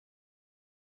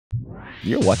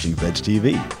You're watching Veg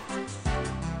TV.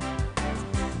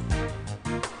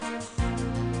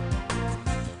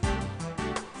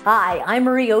 Hi, I'm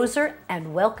Marie Oser,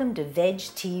 and welcome to Veg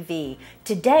TV.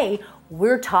 Today,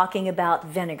 we're talking about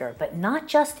vinegar, but not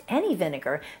just any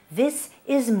vinegar. This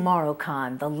is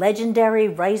Marukan, the legendary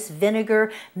rice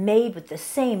vinegar made with the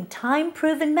same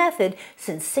time-proven method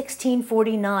since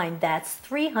 1649. That's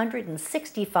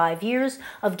 365 years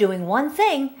of doing one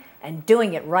thing and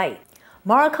doing it right.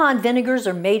 Marukan vinegars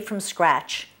are made from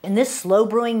scratch. In this slow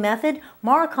brewing method,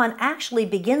 Marukan actually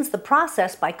begins the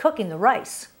process by cooking the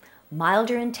rice.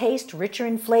 Milder in taste, richer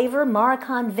in flavor,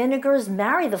 Marukan vinegars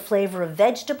marry the flavor of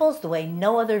vegetables the way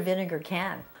no other vinegar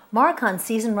can. Marukan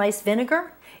Season Rice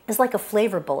Vinegar is like a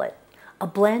flavor bullet, a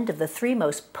blend of the three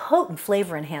most potent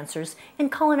flavor enhancers in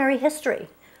culinary history: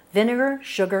 vinegar,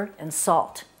 sugar, and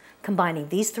salt. Combining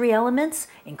these three elements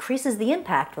increases the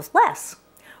impact with less.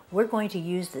 We're going to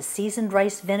use the seasoned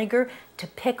rice vinegar to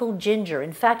pickle ginger.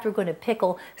 In fact, we're going to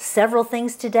pickle several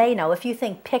things today. Now, if you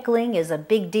think pickling is a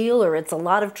big deal or it's a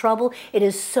lot of trouble, it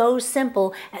is so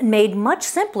simple and made much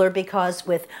simpler because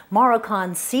with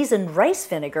Marukan seasoned rice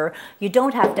vinegar, you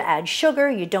don't have to add sugar,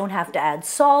 you don't have to add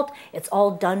salt. It's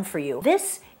all done for you.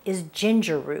 This is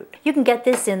ginger root. You can get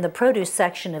this in the produce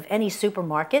section of any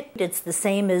supermarket. It's the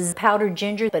same as powdered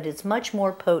ginger, but it's much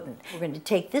more potent. We're going to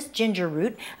take this ginger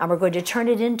root and we're going to turn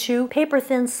it into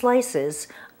paper-thin slices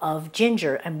of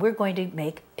ginger, and we're going to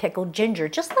make pickled ginger,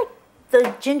 just like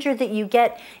the ginger that you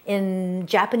get in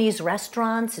Japanese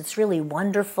restaurants. It's really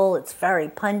wonderful. It's very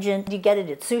pungent. You get it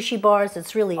at sushi bars.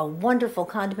 It's really a wonderful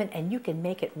condiment, and you can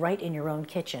make it right in your own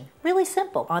kitchen. Really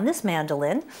simple. On this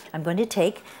mandolin, I'm going to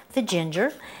take the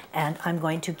ginger and I'm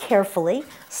going to carefully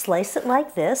slice it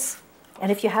like this.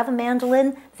 And if you have a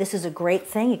mandolin, this is a great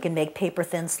thing. You can make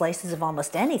paper-thin slices of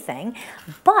almost anything,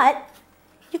 but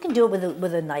you can do it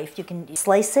with a knife. You can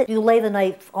slice it. You lay the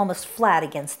knife almost flat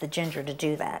against the ginger to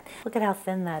do that. Look at how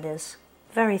thin that is.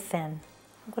 Very thin.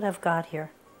 Look what I've got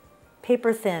here.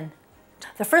 Paper thin.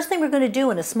 The first thing we're going to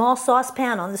do in a small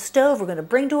saucepan on the stove, we're going to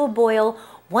bring to a boil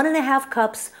 1½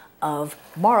 cups of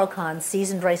Marukan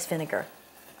seasoned rice vinegar.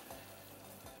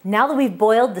 Now that we've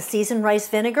boiled the seasoned rice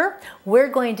vinegar, we're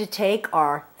going to take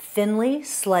our thinly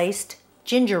sliced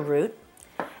ginger root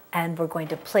and we're going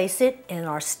to place it in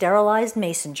our sterilized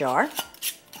mason jar.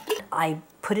 I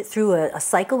put it through a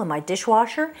cycle in my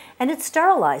dishwasher and it's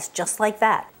sterilized just like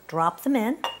that. Drop them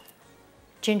in.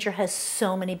 Ginger has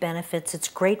so many benefits. It's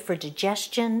great for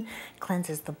digestion,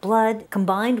 cleanses the blood.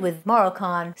 Combined with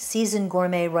Marukan seasoned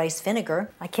gourmet rice vinegar,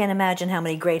 I can't imagine how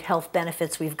many great health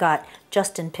benefits we've got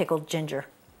just in pickled ginger.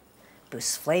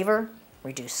 Boosts flavor,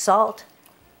 reduce salt,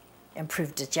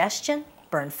 improve digestion,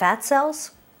 burn fat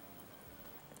cells.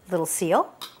 Little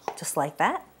seal, just like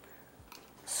that.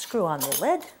 Screw on the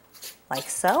lid, like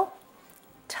so,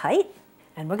 tight.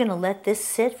 And we're gonna let this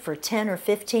sit for 10 or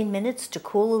 15 minutes to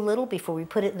cool a little before we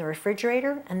put it in the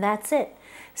refrigerator, and that's it.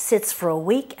 Sits for a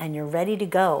week and you're ready to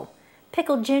go.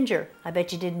 Pickled ginger, I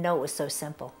bet you didn't know it was so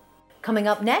simple. Coming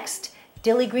up next,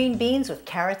 dilly green beans with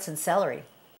carrots and celery.